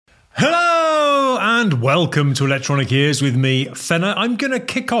Hello and welcome to Electronic Ears with me, Fenner. I'm going to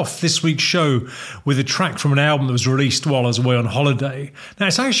kick off this week's show with a track from an album that was released while I was away on holiday. Now,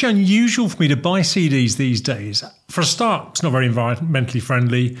 it's actually unusual for me to buy CDs these days. For a start, it's not very environmentally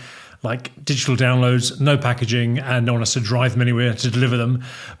friendly, like digital downloads, no packaging, and no one has to drive them anywhere to deliver them.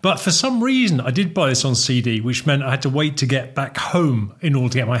 But for some reason, I did buy this on CD, which meant I had to wait to get back home in order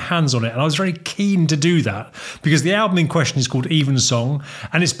to get my hands on it. And I was very keen to do that because the album in question is called Evensong,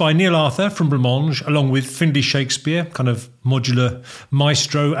 and it's by Neil Arthur from Blancmange, along with Findlay Shakespeare, kind of modular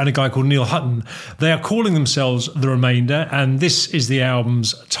maestro, and a guy called Neil Hutton. They are calling themselves The Remainder, and this is the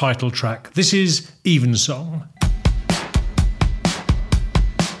album's title track. This is Evensong.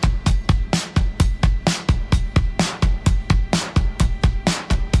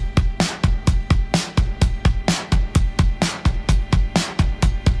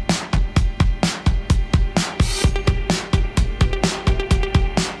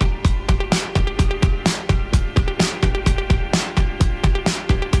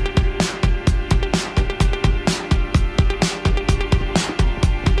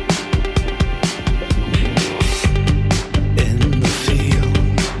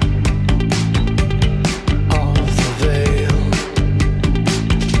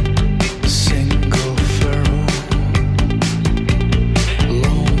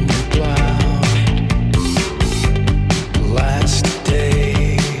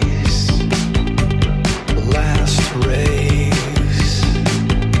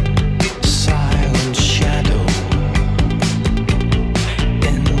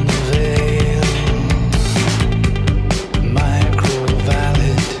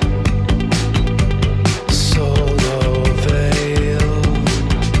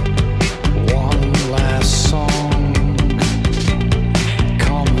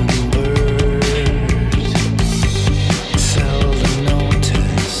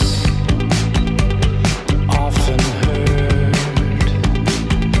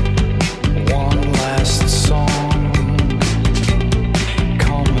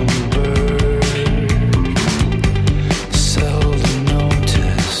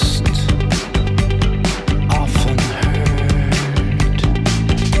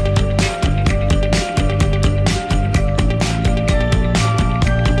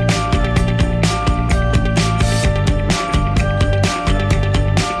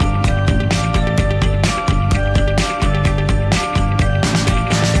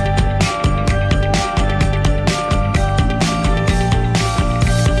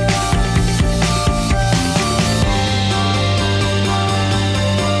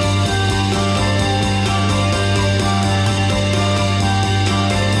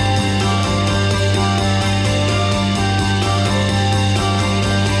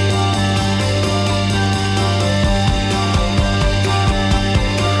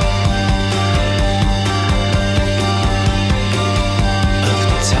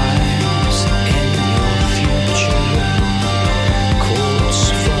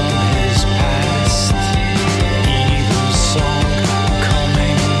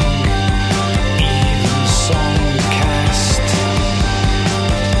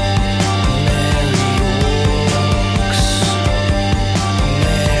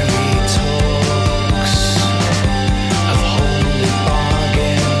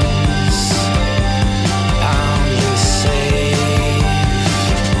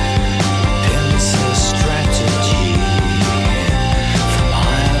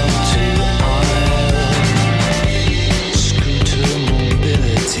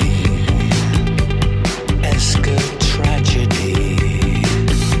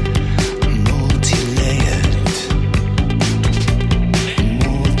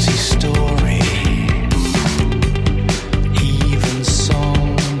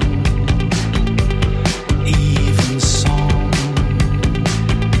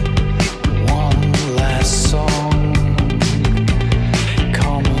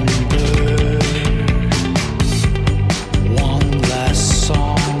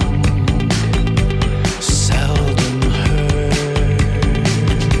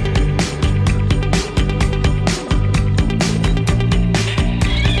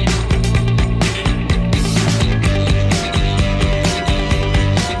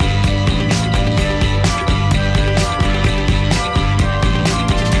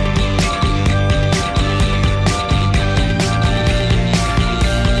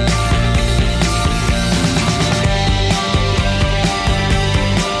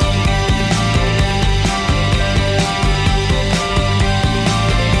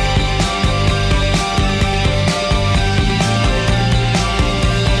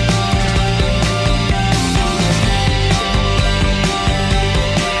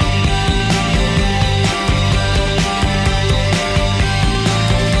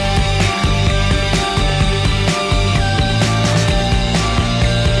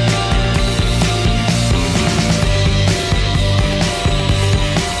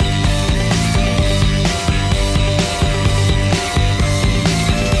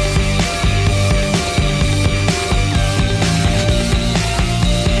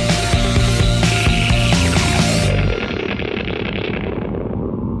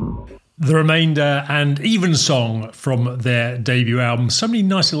 The Remainder and Evensong from their debut album. So many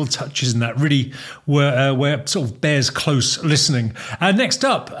nice little touches in that, really where sort of bears close listening. Next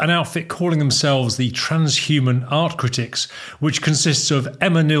up, an outfit calling themselves the Transhuman Art Critics, which consists of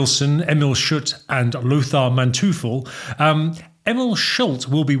Emma Nilsson, Emil Schutt and Lothar Manteuffel. Emil Schutt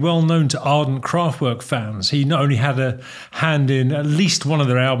will be well known to ardent Kraftwerk fans. He not only had a hand in at least one of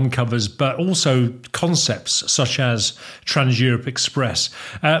their album covers, but also concepts such as Trans-Europe Express.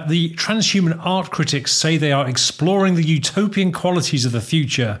 The Transhuman Art Critics say they are exploring the utopian qualities of the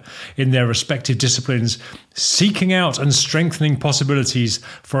future in their respective disciplines, seeking out and strengthening possibilities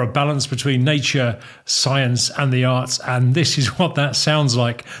for a balance between nature, science and the arts. And this is what that sounds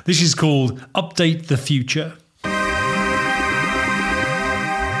like. This is called Update the Future.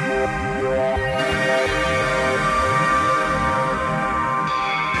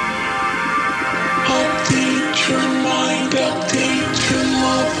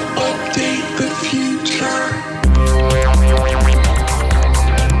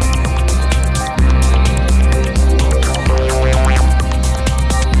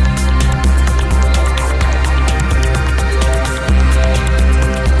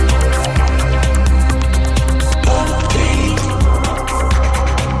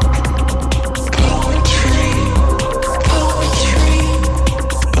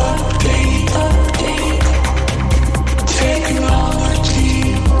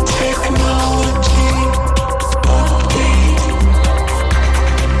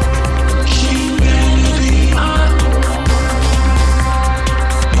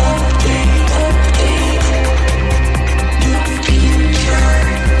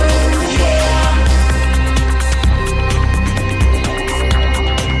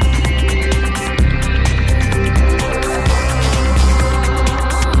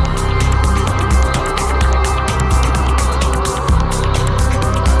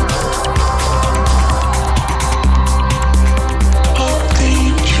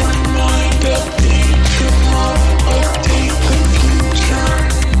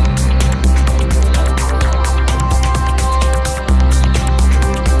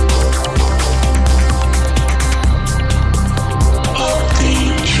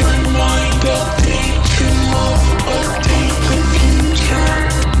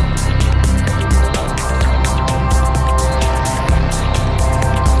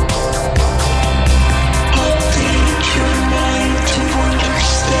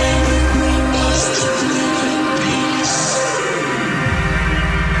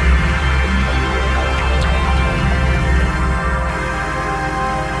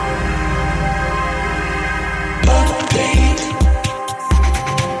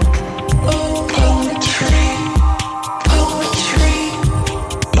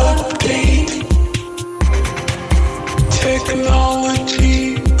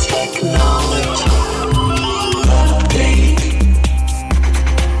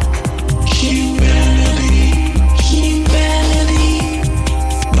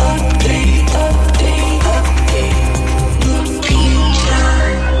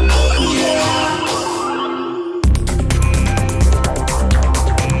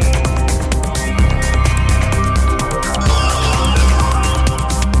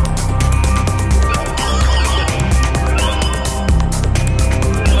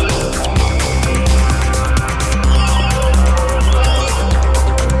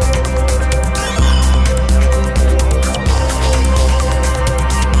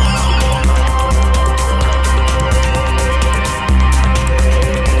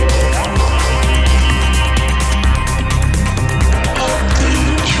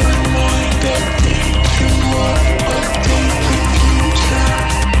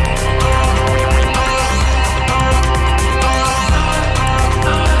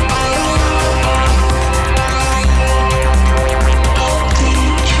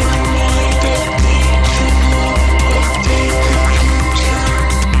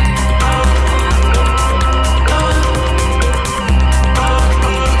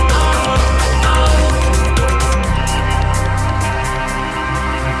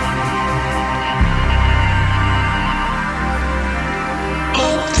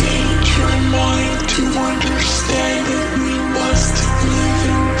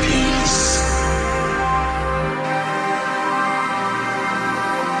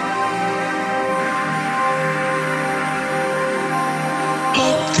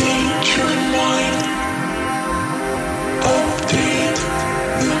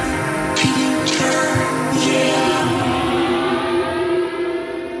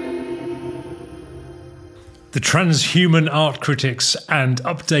 the transhuman art critics and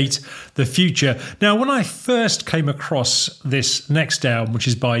update the future. Now, when I first came across this next album, which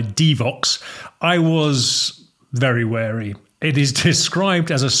is by Devox, I was very wary. It is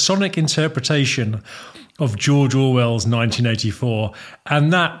described as a sonic interpretation of George Orwell's 1984,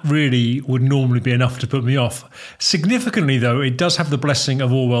 and that really would normally be enough to put me off. Significantly, though, it does have the blessing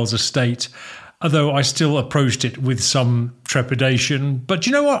of Orwell's estate, although I still approached it with some trepidation. But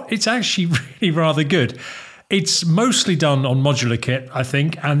you know what? It's actually really rather good. It's mostly done on modular kit, I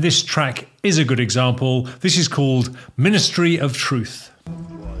think, and this track is a good example. This is called Ministry of Truth.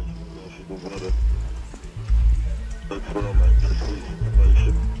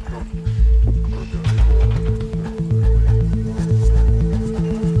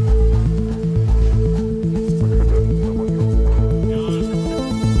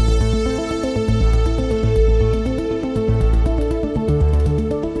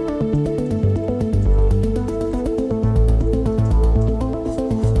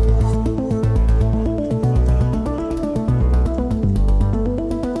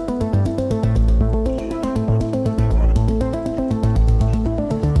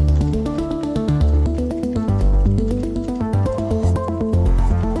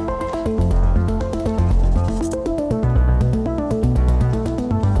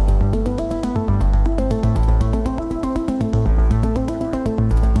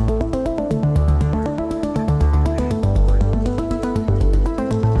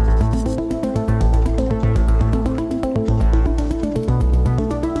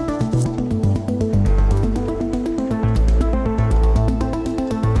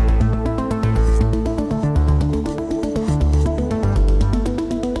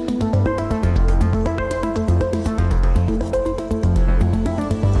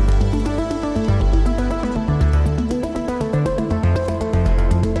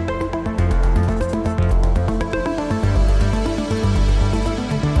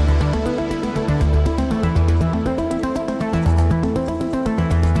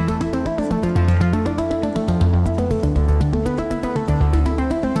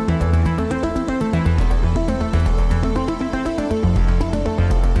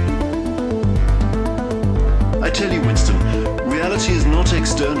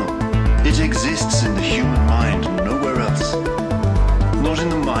 External. It exists in the human mind and nowhere else. Not in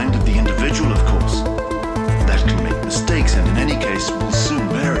the mind of the individual, of course. That can make mistakes and in any case will soon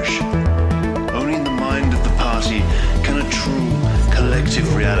perish. Only in the mind of the party can a true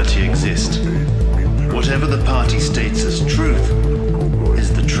collective reality exist. Whatever the party states as truth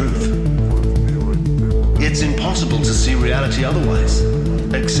is the truth. It's impossible to see reality otherwise,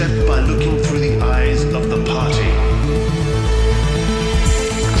 except by looking through the eyes of the party.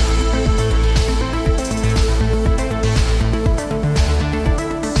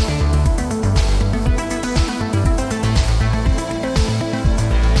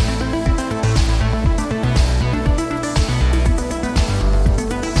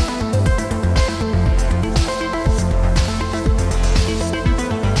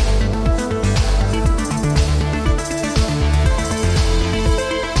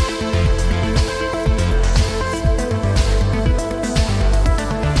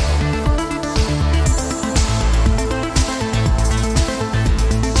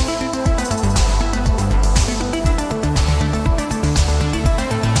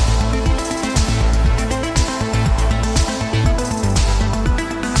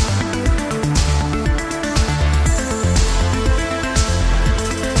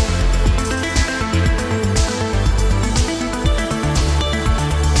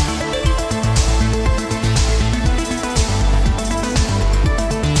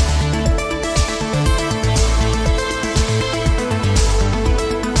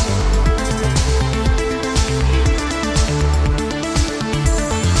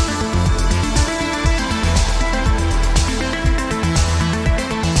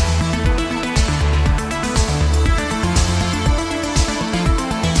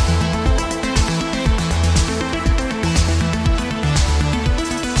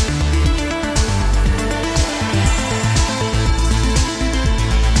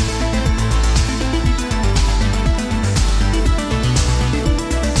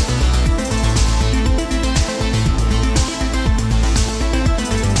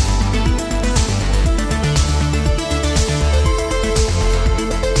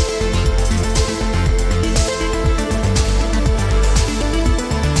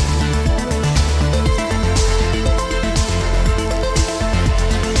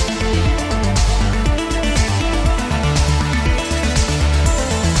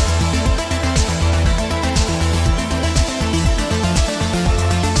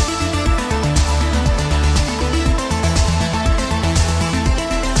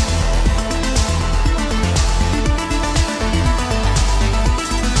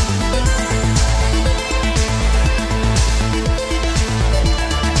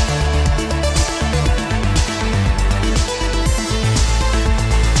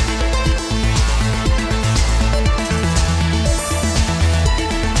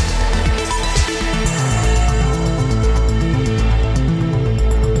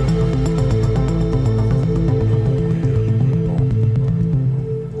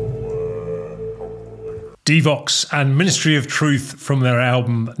 Revox and Ministry of Truth from their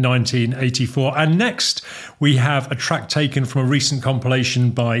album 1984. And next, we have a track taken from a recent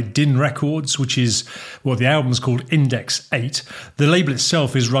compilation by Din Records, which is, well, the album's called Index 8. The label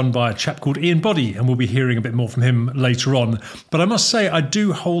itself is run by a chap called Ian Boddy, and we'll be hearing a bit more from him later on. But I must say, I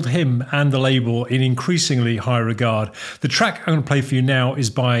do hold him and the label in increasingly high regard. The track I'm going to play for you now is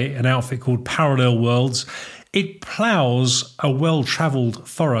by an outfit called Parallel Worlds. It ploughs a well-travelled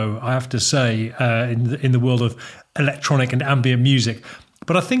furrow, I have to say, in the world of electronic and ambient music.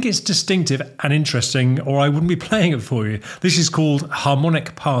 But I think it's distinctive and interesting, or I wouldn't be playing it for you. This is called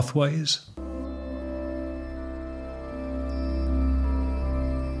Harmonic Pathways.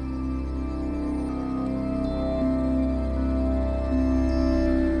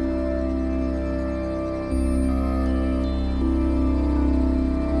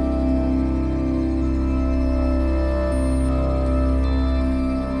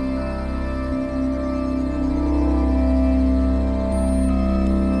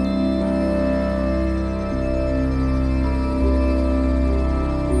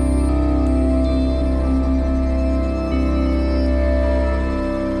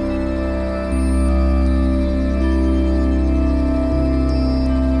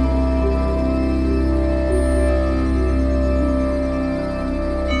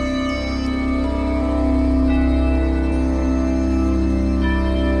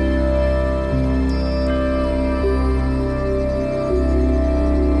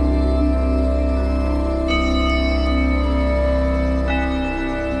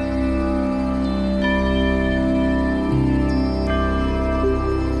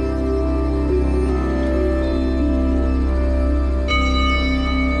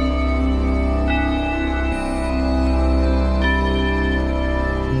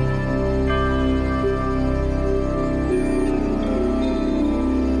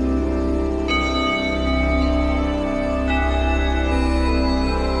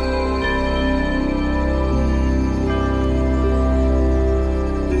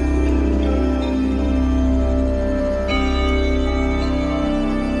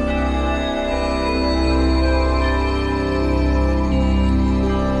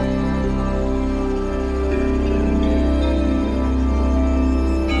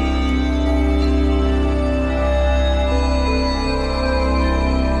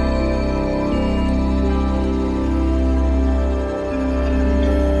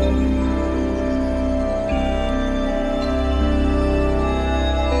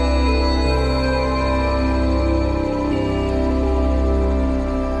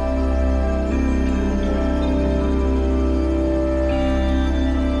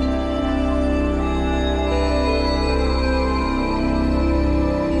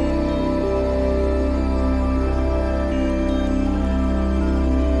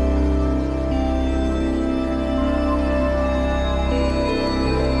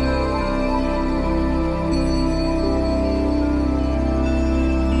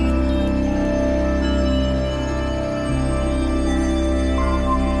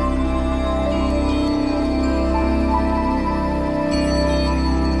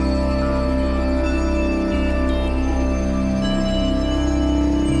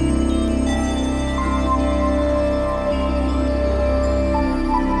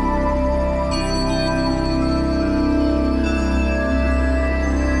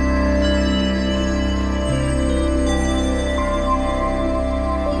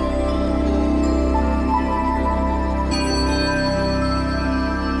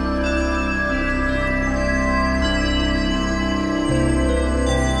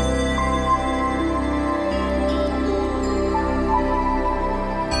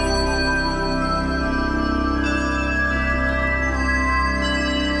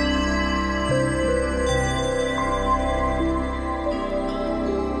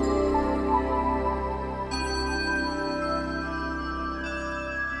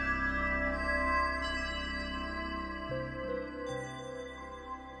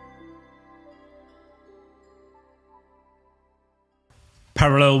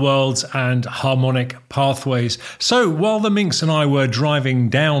 Parallel Worlds and Harmonic Pathways. So while the Minx and I were driving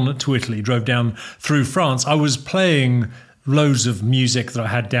down to Italy, drove down through France, I was playing loads of music that I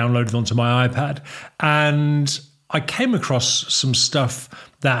had downloaded onto my iPad, and I came across some stuff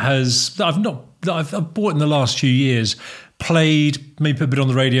that I've bought in the last few years, played, maybe put a bit on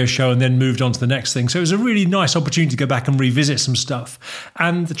the radio show and then moved on to the next thing. So it was a really nice opportunity to go back and revisit some stuff.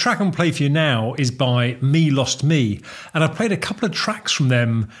 And the track I'm going to play for you now is by Me Lost Me. And I played a couple of tracks from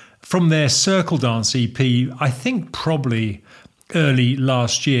them from their Circle Dance EP, I think probably early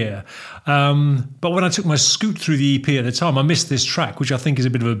last year. But when I took my scoot through the EP at the time, I missed this track, which I think is a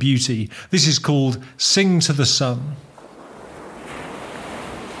bit of a beauty. This is called Sing to the Sun.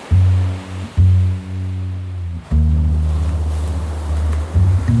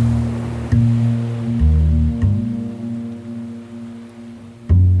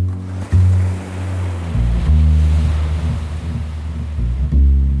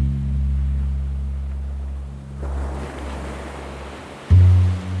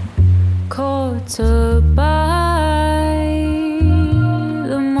 Caught by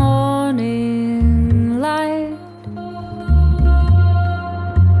the morning light,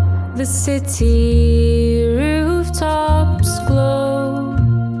 the city rooftops glow.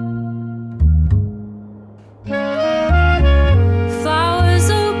 Flowers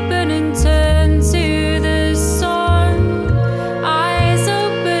open and turn to the sun, eyes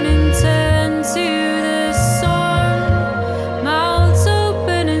open and turn to the sun, mouths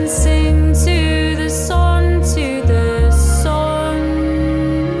open and sing to the sun, to the sun.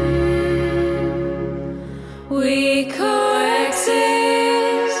 We coexist,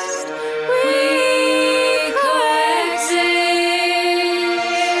 we coexist.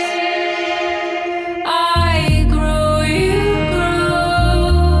 I grow, you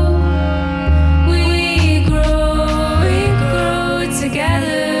grow, we grow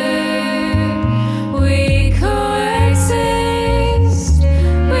together. We coexist,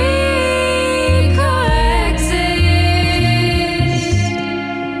 we coexist.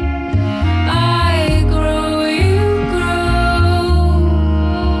 I grow, you grow,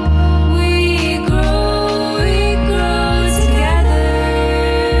 we grow together.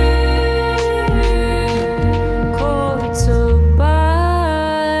 Caught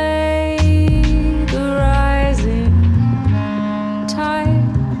by the rising tide,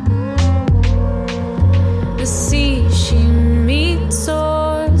 the sea she meets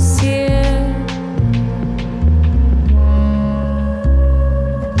us here.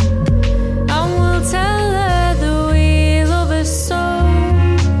 And we'll tell her that we love her so,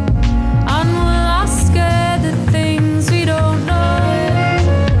 and we'll ask her the things we don't know,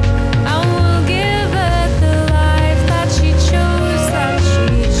 and we'll give her the life that she chose, that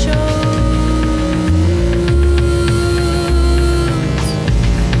she chose.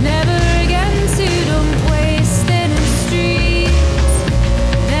 Never again to dump waste in the streets,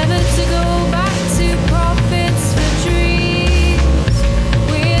 never to go back to profits for dreams.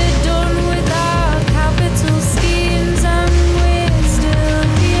 We're done with our capital schemes, and we're still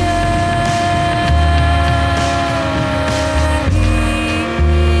here.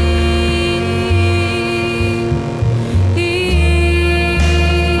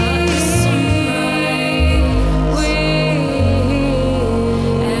 At the sunrise,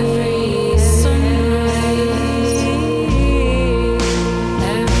 every sunrise,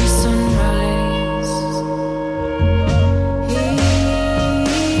 every sunrise.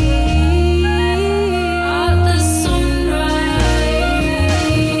 At the sunrise,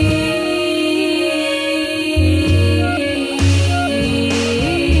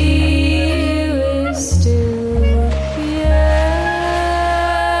 we're still here,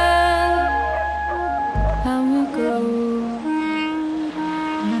 and we grow,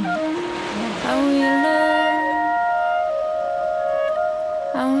 and we learn,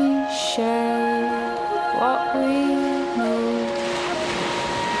 and we share what we know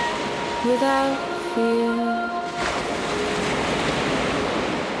without fear.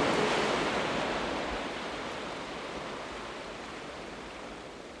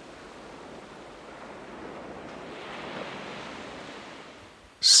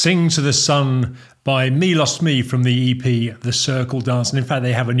 Sing to the Sun by Me Lost Me from the EP The Circle Dance. And in fact,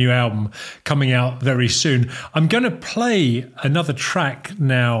 they have a new album coming out very soon. I'm going to play another track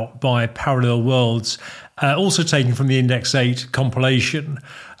now by Parallel Worlds, also taken from the Index 8 compilation.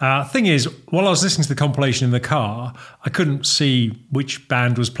 Thing is, while I was listening to the compilation in the car, I couldn't see which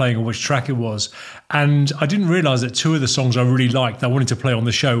band was playing or which track it was. And I didn't realise that two of the songs I really liked that I wanted to play on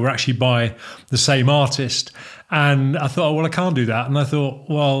the show were actually by the same artist. And I thought, oh, well, I can't do that. And I thought,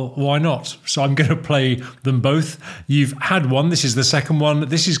 well, why not? So I'm going to play them both. You've had one. This is the second one.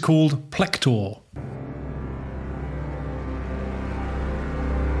 This is called Plector.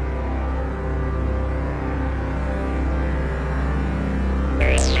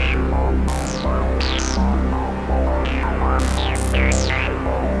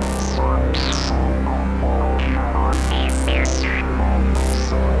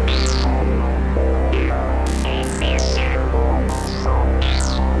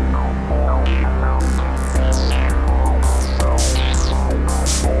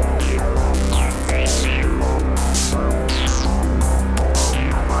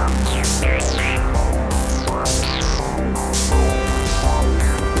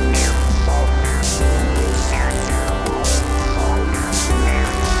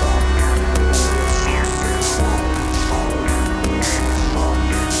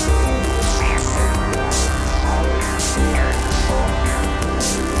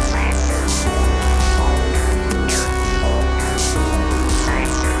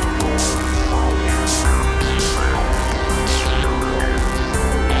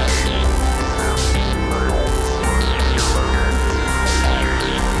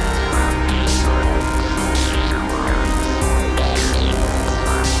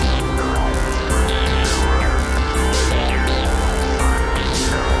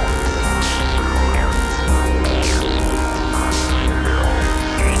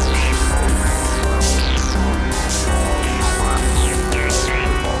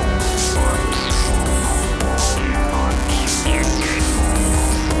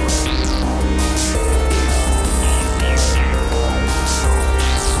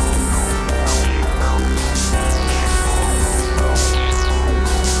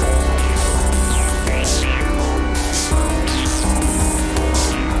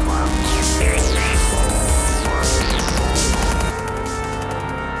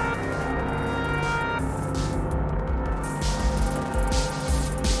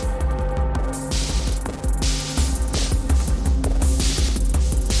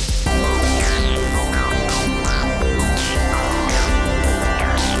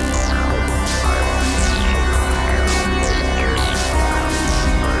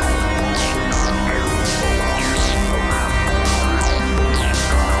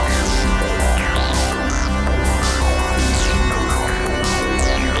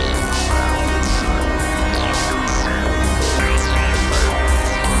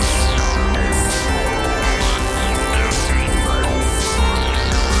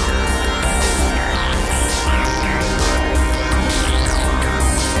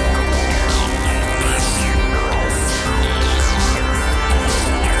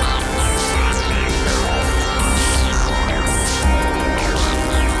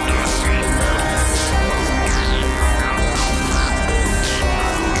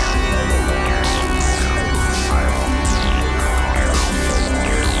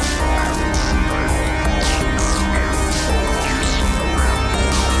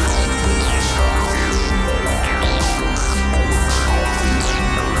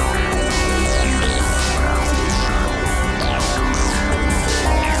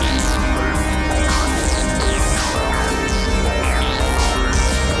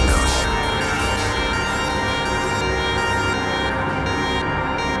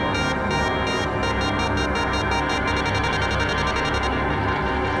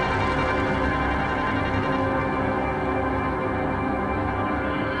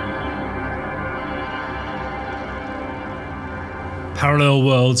 Parallel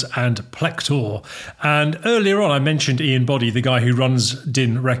Worlds and Plector. And earlier on, I mentioned Ian Boddy, the guy who runs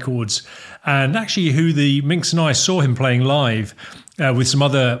Din Records, and actually who the Minx and I saw him playing live with some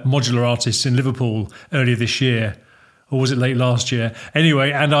other modular artists in Liverpool earlier this year. Or was it late last year?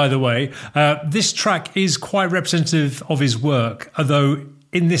 Anyway, and either way, this track is quite representative of his work, although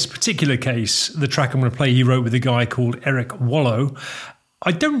in this particular case, the track I'm going to play he wrote with a guy called Eric Wallow.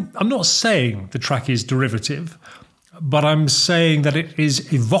 I'm not saying the track is derivative, but I'm saying that it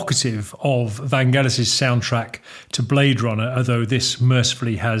is evocative of Vangelis' soundtrack to Blade Runner, although this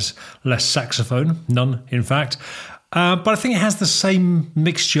mercifully has less saxophone, none in fact. But I think it has the same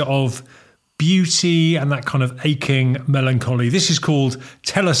mixture of beauty and that kind of aching melancholy. This is called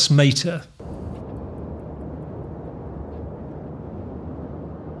Tellus Mater.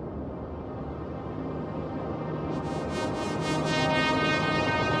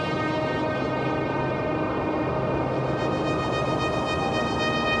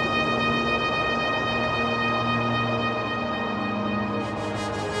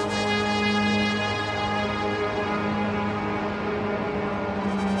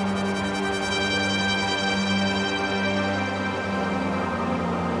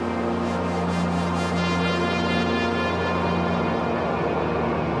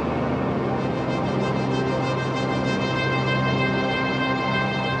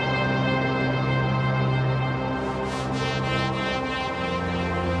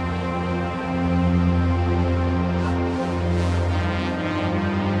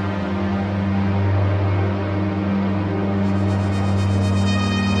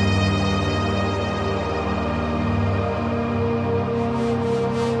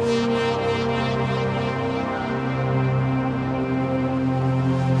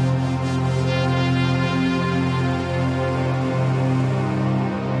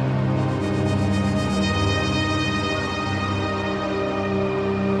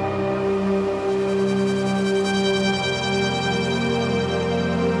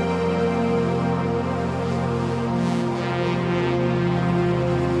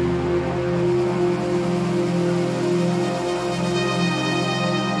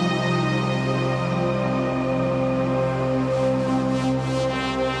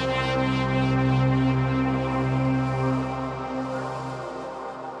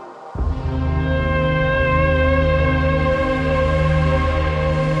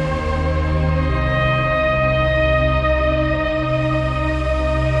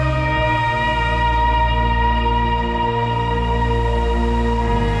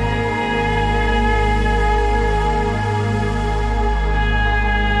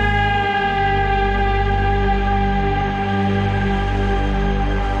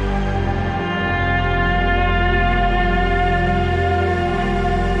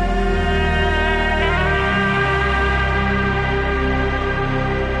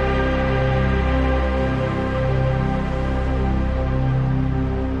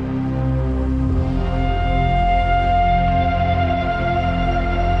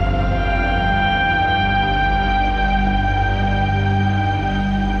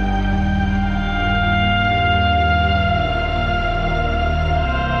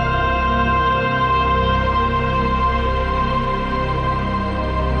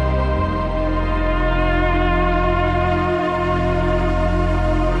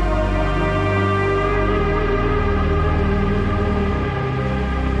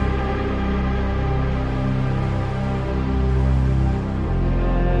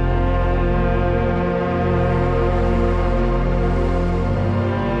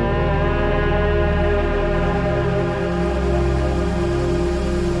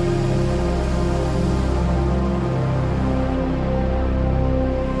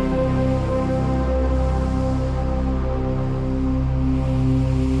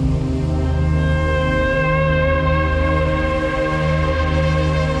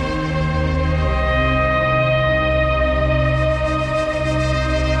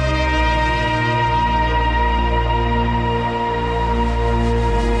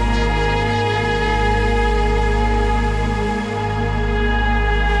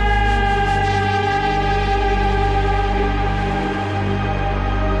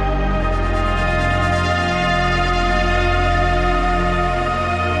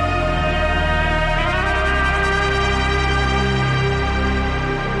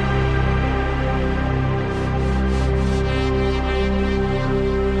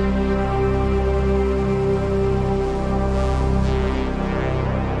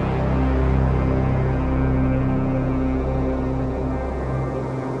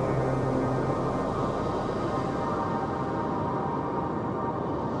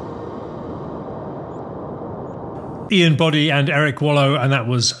 Ian Boddy and Eric Wallow, and that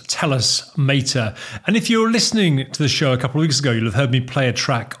was Tell Us Mater. And if you were listening to the show a couple of weeks ago, you'll have heard me play a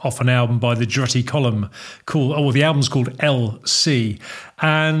track off an album by the Duretti Column the album's called LC.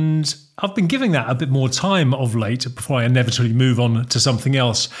 And I've been giving that a bit more time of late before I inevitably move on to something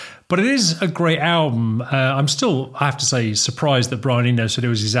else. But it is a great album. I'm still, I have to say, surprised that Brian Eno said it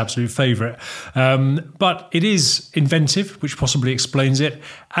was his absolute favourite. But it is inventive, which possibly explains it.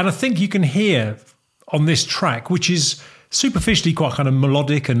 And I think you can hear on this track, which is superficially quite kind of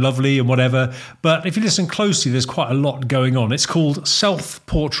melodic and lovely and whatever, but if you listen closely, there's quite a lot going on. It's called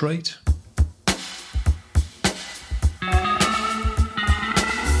Self-Portrait.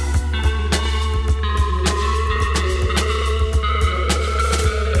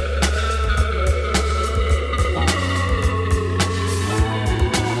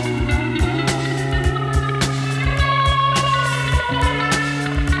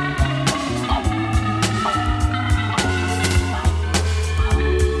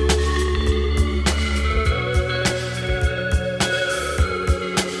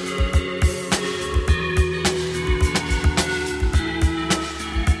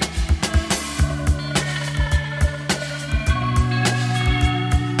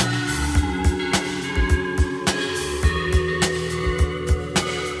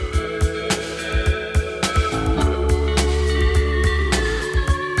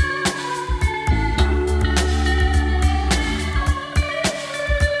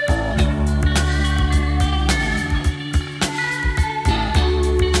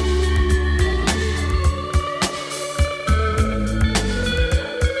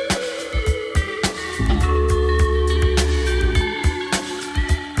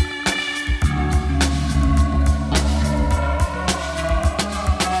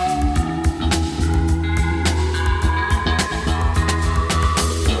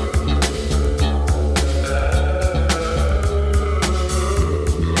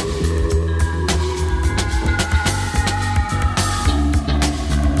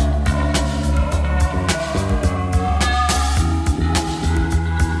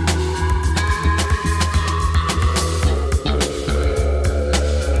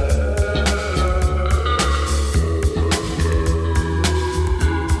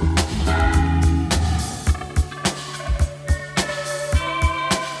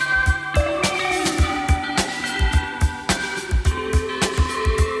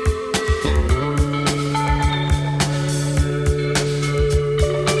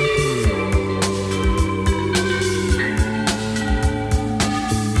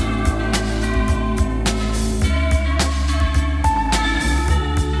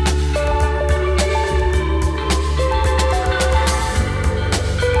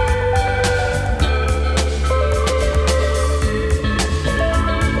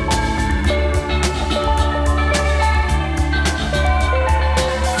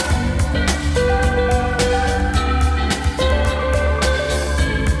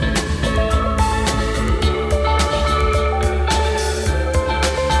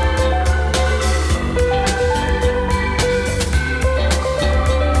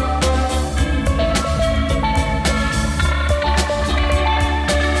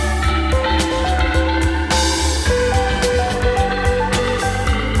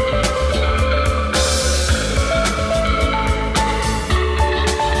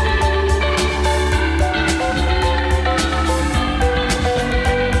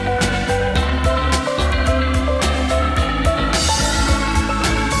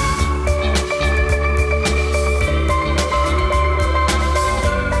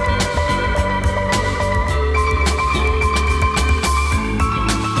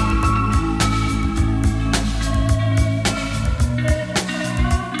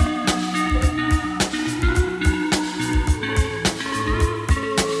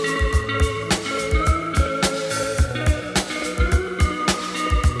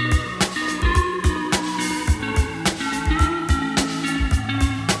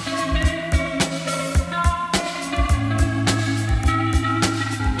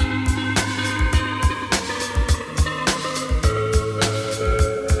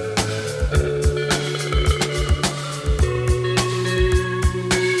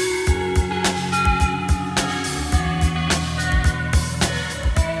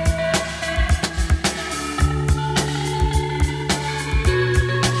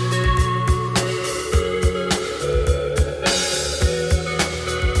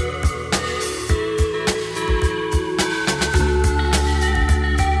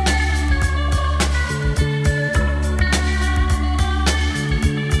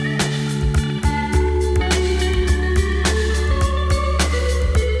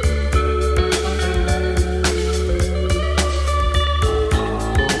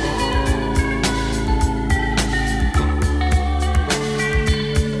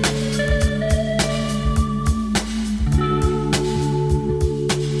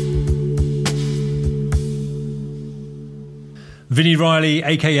 Vinnie Riley,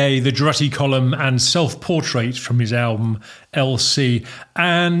 aka The Duretti Column, and Self Portrait from his album LC.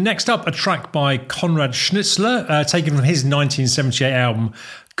 And next up, a track by Konrad Schnitzler, taken from his 1978 album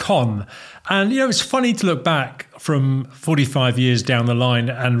Con. And, it's funny to look back from 45 years down the line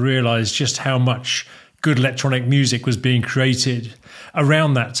and realise just how much good electronic music was being created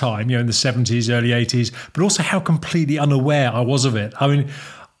around that time, in the 70s, early 80s, but also how completely unaware I was of it. I mean,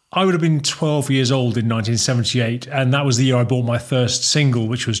 I would have been 12 years old in 1978, and that was the year I bought my first single,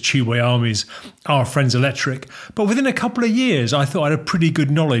 which was Tubeway Army's Our Friends Electric. But within a couple of years, I thought I had a pretty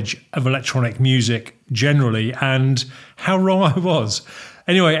good knowledge of electronic music generally, and how wrong I was.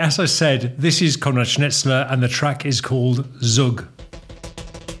 Anyway, as I said, this is Konrad Schnitzler, and the track is called Zug.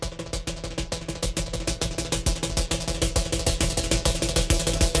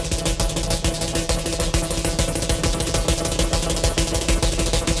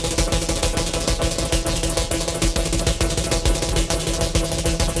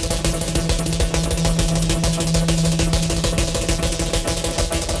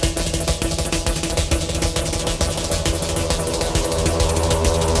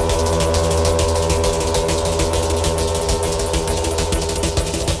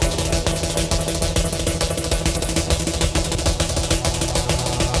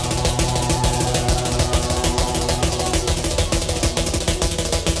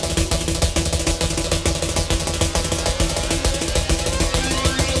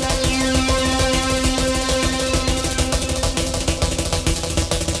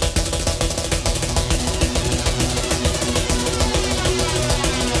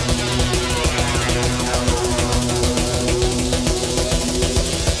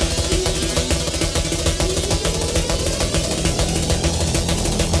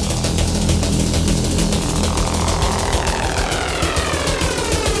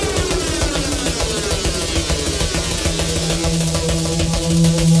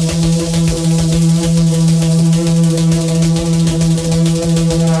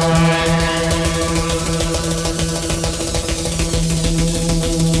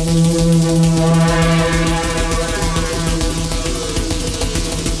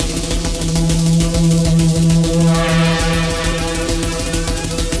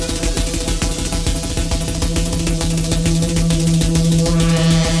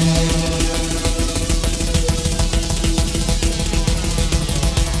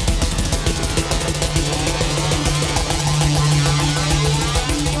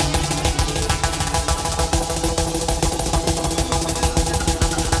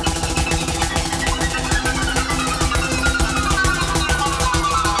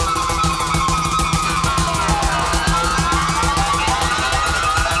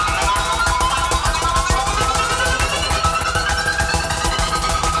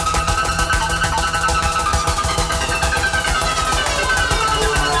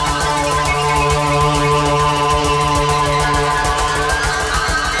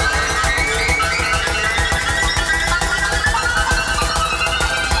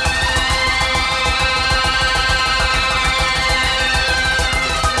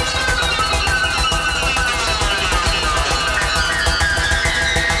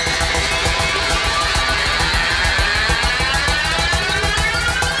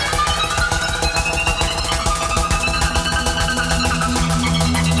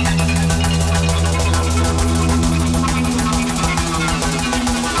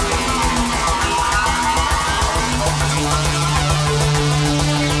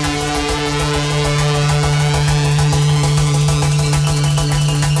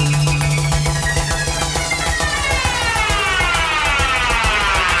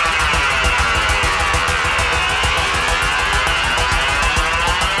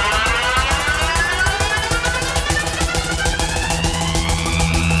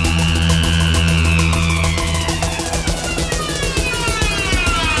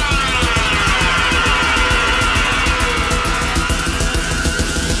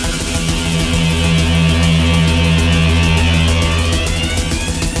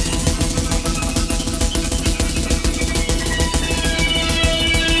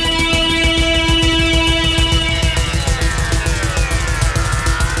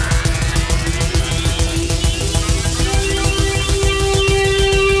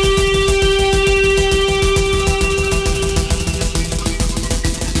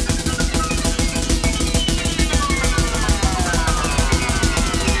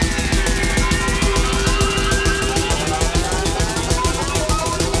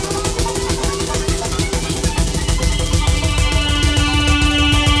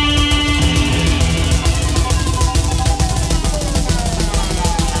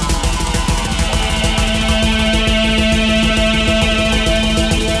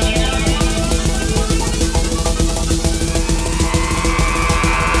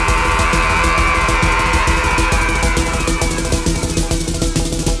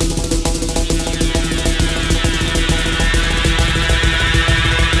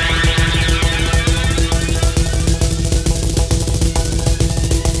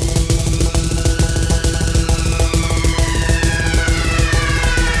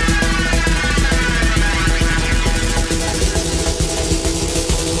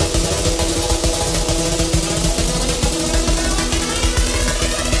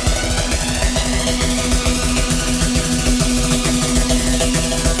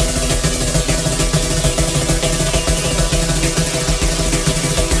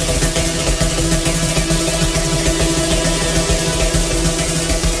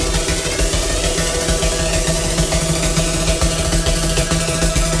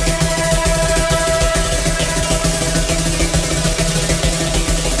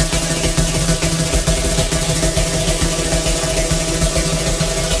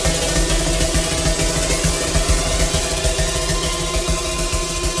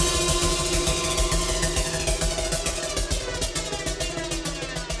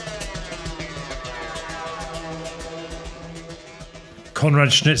 Konrad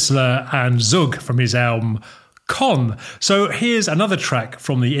Schnitzler and Zug from his album Con. So here's another track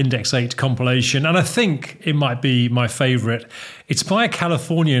from the Index 8 compilation, and I think it might be my favourite. It's by a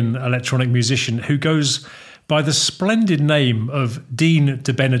Californian electronic musician who goes by the splendid name of Dean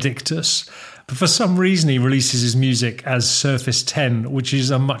De Benedictus, but for some reason he releases his music as Surface 10, which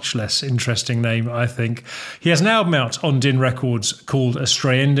is a much less interesting name, I think. He has an album out on Din Records called A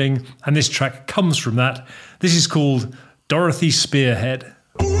Stray Ending, and this track comes from that. This is called Dorothy Spearhead.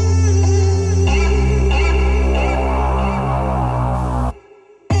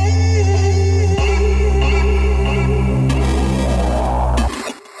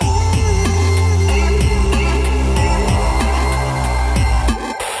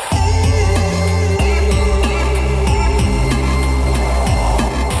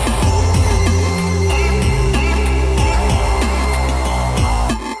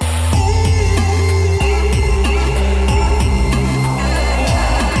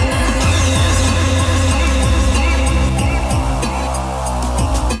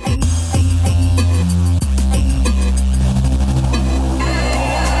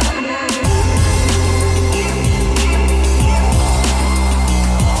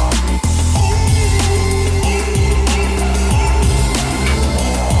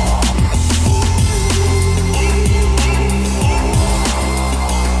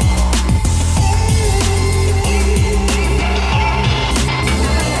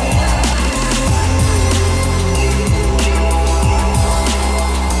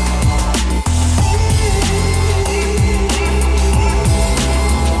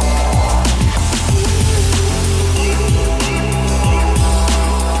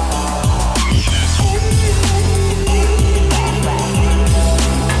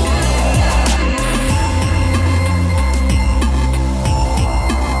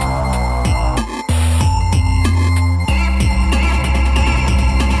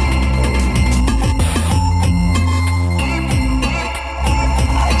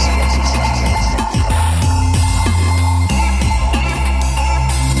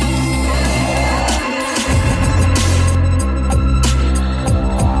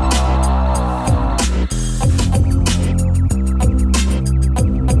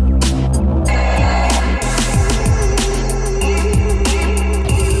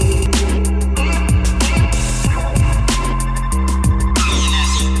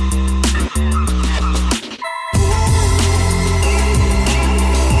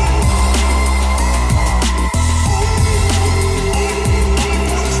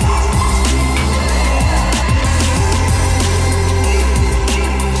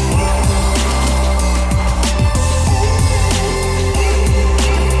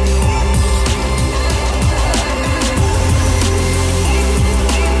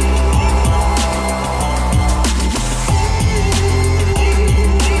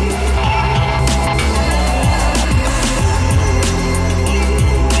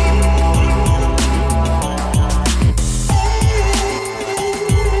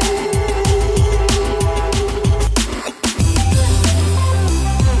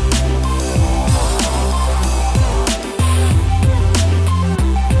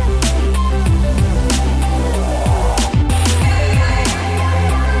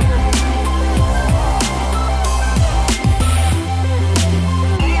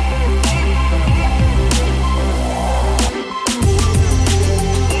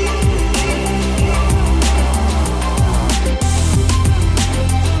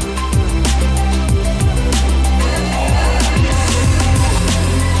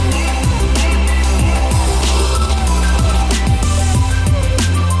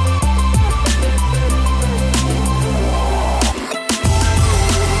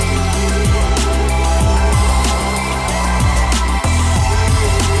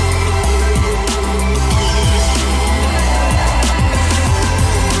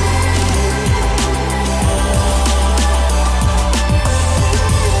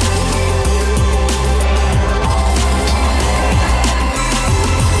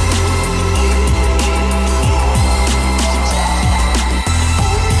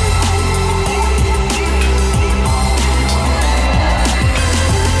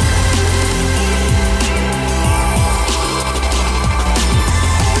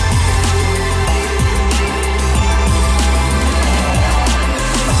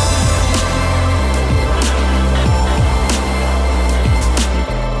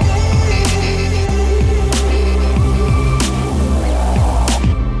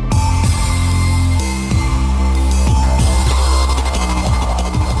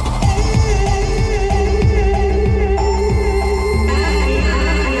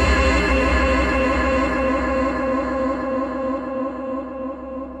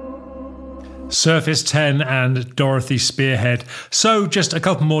 Surface 10 and Dorothy Spearhead. So just a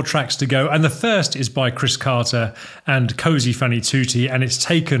couple more tracks to go, and the first is by Chris Carter and Cozy Fanny Tutti, and it's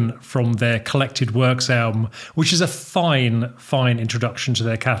taken from their Collected Works album, which is a fine introduction to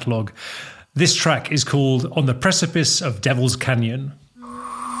their catalogue. This track is called On the Precipice of Devil's Canyon.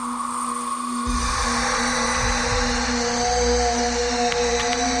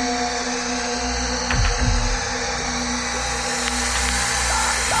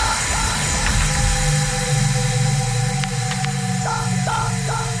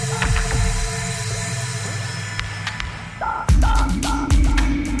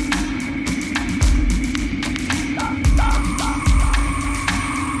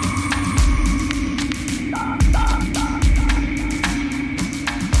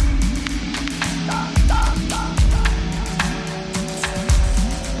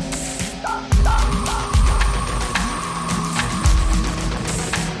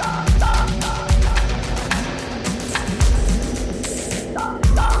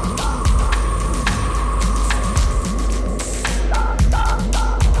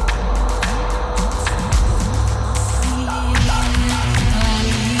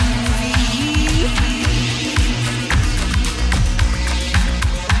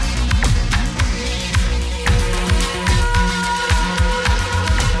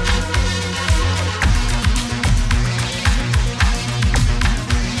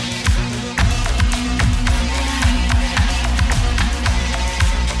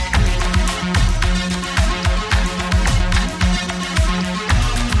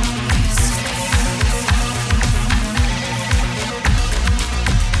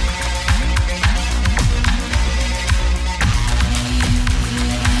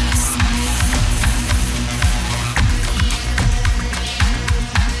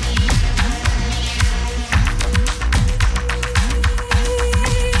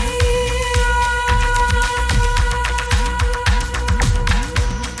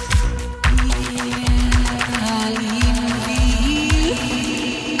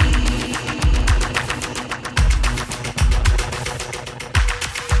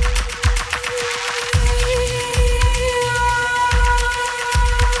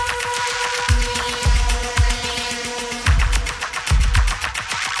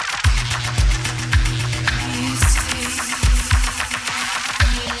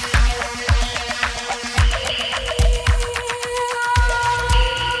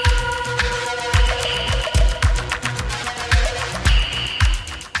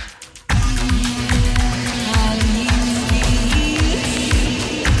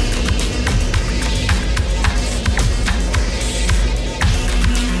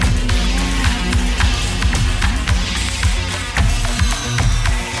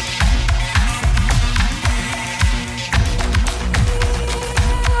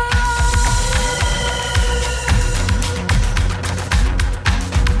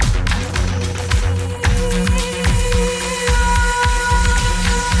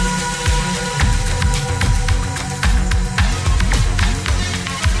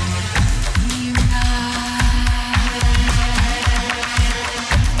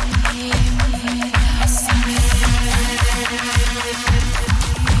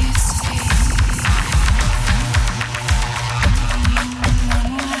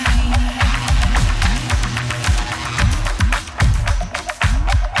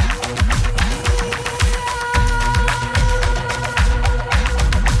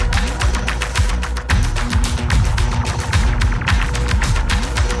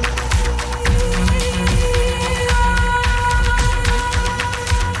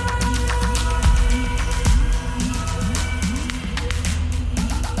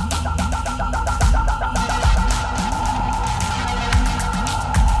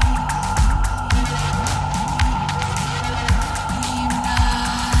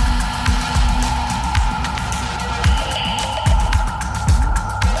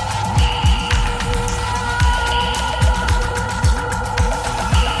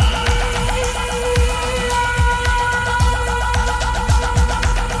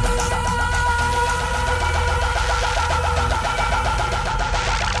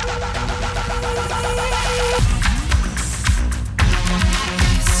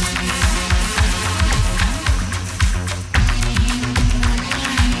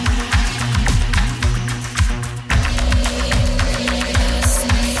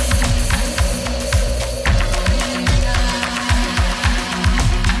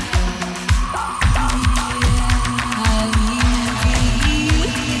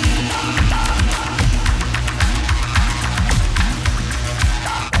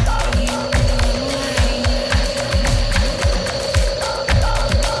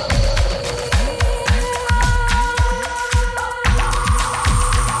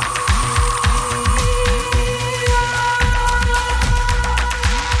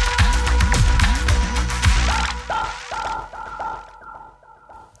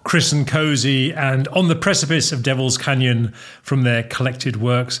 Chris and Cozy and On the Precipice of Devil's Canyon from their collected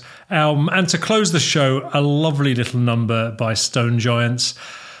works album. And to close the show, a lovely little number by Stone Giants.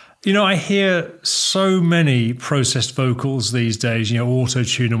 You know, I hear so many processed vocals these days, you know,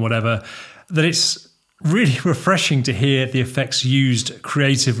 auto-tune and whatever, that it's really refreshing to hear the effects used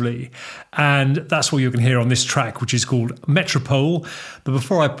creatively. And that's what you can hear on this track, which is called Metropole. But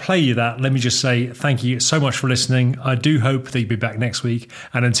before I play you that, let me just say thank you so much for listening. I do hope that you'll be back next week.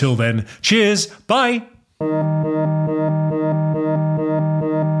 And until then, cheers. Bye.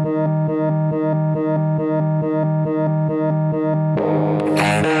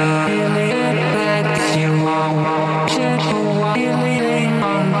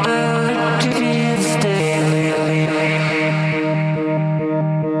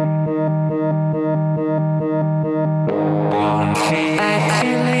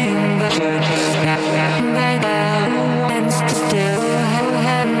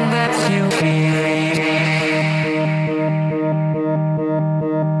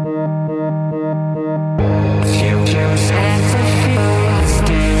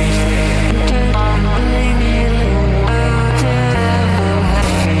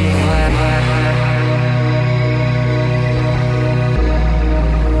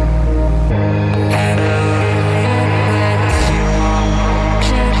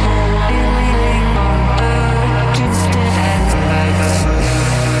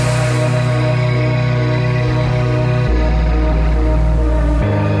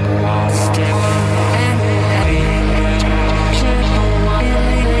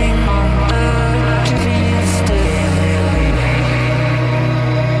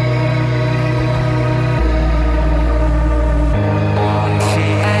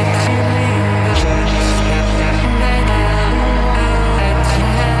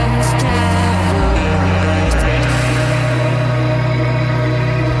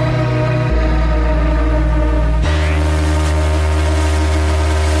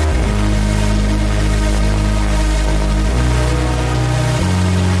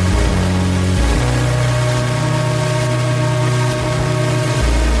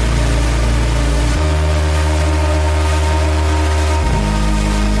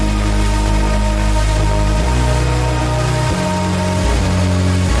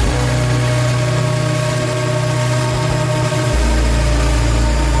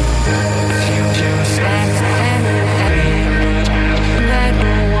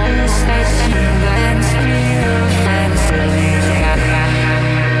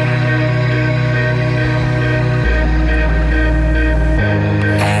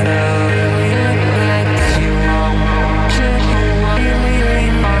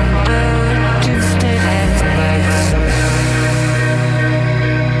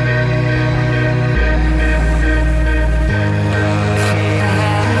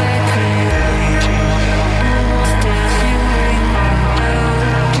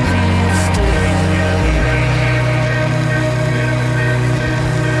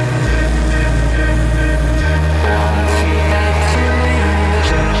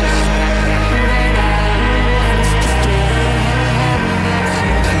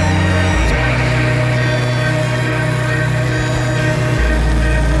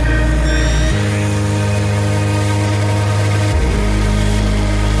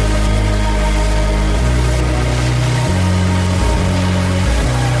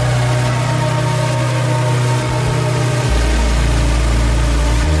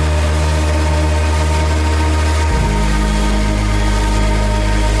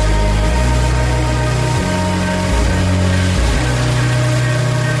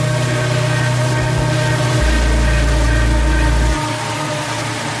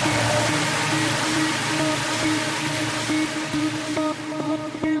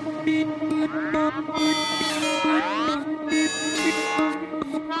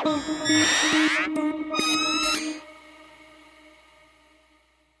 Thank you.